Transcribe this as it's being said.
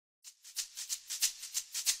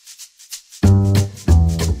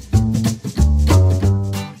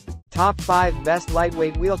Top 5 Best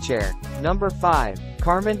Lightweight Wheelchair. Number 5.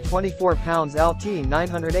 Karman 24 pounds LT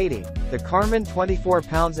 980. The Karman 24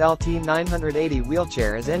 pounds LT 980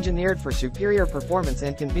 wheelchair is engineered for superior performance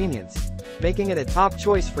and convenience, making it a top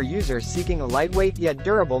choice for users seeking a lightweight yet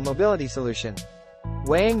durable mobility solution.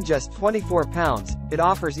 Weighing just 24 pounds, it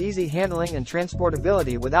offers easy handling and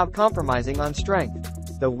transportability without compromising on strength.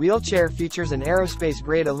 The wheelchair features an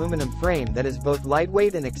aerospace-grade aluminum frame that is both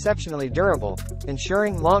lightweight and exceptionally durable,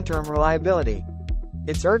 ensuring long-term reliability.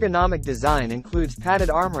 Its ergonomic design includes padded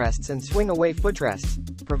armrests and swing-away footrests,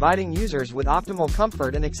 providing users with optimal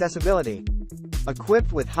comfort and accessibility.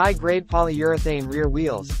 Equipped with high-grade polyurethane rear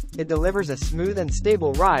wheels, it delivers a smooth and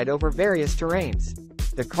stable ride over various terrains.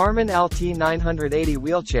 The Karman LT 980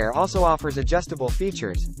 wheelchair also offers adjustable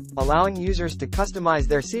features, allowing users to customize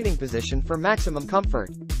their seating position for maximum comfort.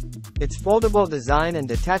 Its foldable design and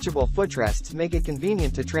detachable footrests make it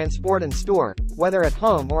convenient to transport and store, whether at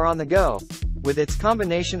home or on the go. With its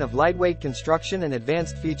combination of lightweight construction and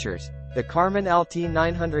advanced features, the Karman LT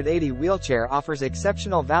 980 wheelchair offers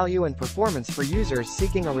exceptional value and performance for users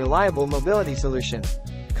seeking a reliable mobility solution.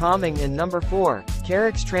 Coming in number 4.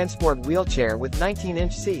 Carex Transport Wheelchair with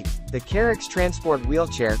 19-inch seat. The Carex Transport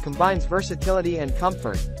Wheelchair combines versatility and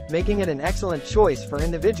comfort, making it an excellent choice for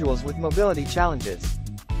individuals with mobility challenges.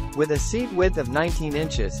 With a seat width of 19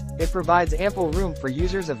 inches, it provides ample room for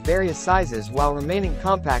users of various sizes while remaining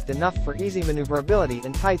compact enough for easy maneuverability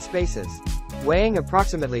in tight spaces. Weighing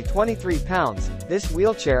approximately 23 pounds, this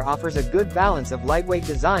wheelchair offers a good balance of lightweight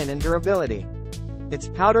design and durability. Its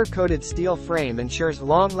powder-coated steel frame ensures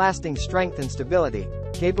long-lasting strength and stability,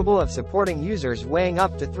 capable of supporting users weighing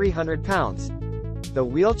up to 300 pounds. The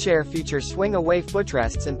wheelchair features swing-away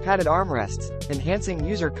footrests and padded armrests, enhancing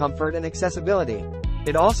user comfort and accessibility.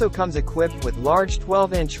 It also comes equipped with large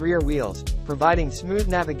 12-inch rear wheels, providing smooth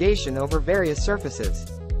navigation over various surfaces.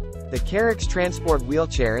 The Carex Transport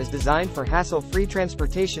Wheelchair is designed for hassle-free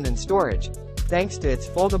transportation and storage, thanks to its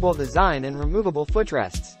foldable design and removable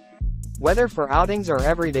footrests. Whether for outings or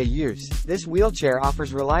everyday use, this wheelchair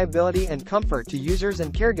offers reliability and comfort to users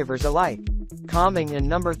and caregivers alike. Coming in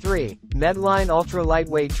number 3. Medline Ultra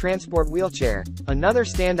Lightweight Transport Wheelchair. Another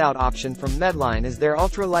standout option from Medline is their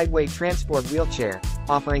ultra lightweight transport wheelchair,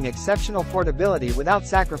 offering exceptional portability without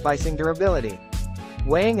sacrificing durability.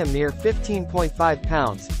 Weighing a mere 15.5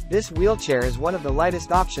 pounds, this wheelchair is one of the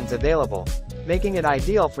lightest options available, making it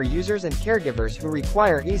ideal for users and caregivers who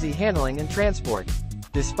require easy handling and transport.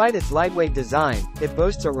 Despite its lightweight design, it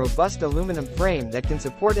boasts a robust aluminum frame that can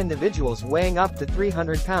support individuals weighing up to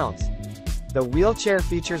 300 pounds. The wheelchair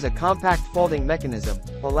features a compact folding mechanism,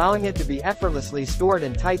 allowing it to be effortlessly stored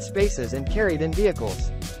in tight spaces and carried in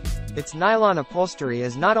vehicles. Its nylon upholstery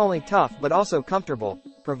is not only tough but also comfortable,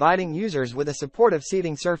 providing users with a supportive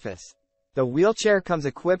seating surface. The wheelchair comes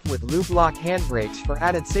equipped with loop-lock handbrakes for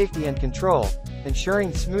added safety and control,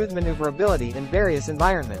 ensuring smooth maneuverability in various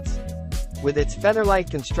environments. With its feather-light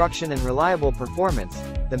construction and reliable performance,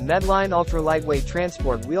 the Medline Ultra Lightweight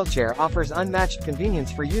Transport Wheelchair offers unmatched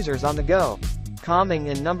convenience for users on the go. Coming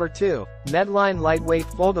in number 2. Medline Lightweight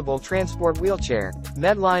Foldable Transport Wheelchair.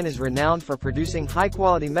 Medline is renowned for producing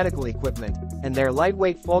high-quality medical equipment, and their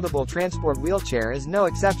lightweight foldable transport wheelchair is no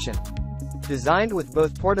exception. Designed with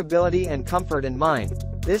both portability and comfort in mind,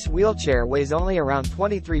 this wheelchair weighs only around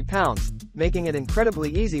 23 pounds, making it incredibly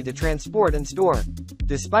easy to transport and store.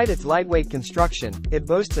 Despite its lightweight construction, it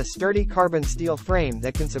boasts a sturdy carbon steel frame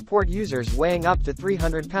that can support users weighing up to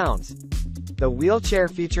 300 pounds. The wheelchair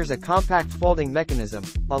features a compact folding mechanism,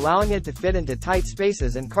 allowing it to fit into tight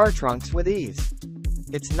spaces and car trunks with ease.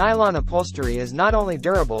 Its nylon upholstery is not only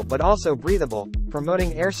durable but also breathable,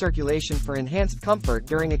 promoting air circulation for enhanced comfort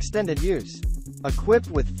during extended use. Equipped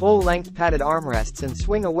with full-length padded armrests and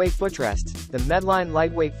swing-away footrests, the Medline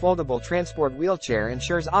Lightweight Foldable Transport Wheelchair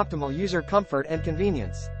ensures optimal user comfort and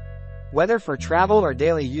convenience. Whether for travel or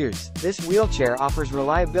daily use, this wheelchair offers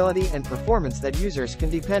reliability and performance that users can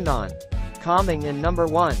depend on. Coming in number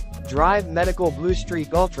 1. Drive Medical Blue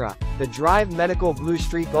Streak Ultra. The Drive Medical Blue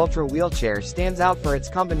Streak Ultra wheelchair stands out for its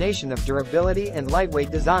combination of durability and lightweight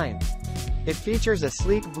design. It features a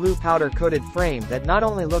sleek blue powder-coated frame that not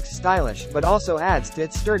only looks stylish but also adds to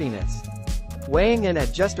its sturdiness. Weighing in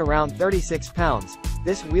at just around 36 pounds,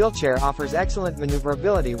 this wheelchair offers excellent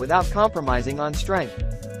maneuverability without compromising on strength.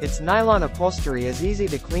 Its nylon upholstery is easy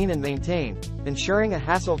to clean and maintain, ensuring a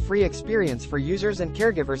hassle-free experience for users and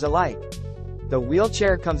caregivers alike. The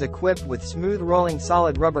wheelchair comes equipped with smooth rolling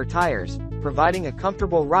solid rubber tires, providing a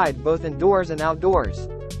comfortable ride both indoors and outdoors.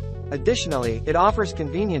 Additionally, it offers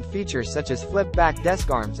convenient features such as flip-back desk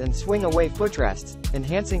arms and swing-away footrests,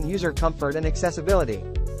 enhancing user comfort and accessibility.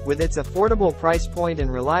 With its affordable price point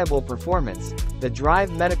and reliable performance, the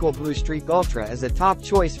Drive Medical Blue Streak Ultra is a top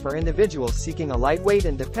choice for individuals seeking a lightweight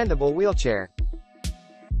and dependable wheelchair.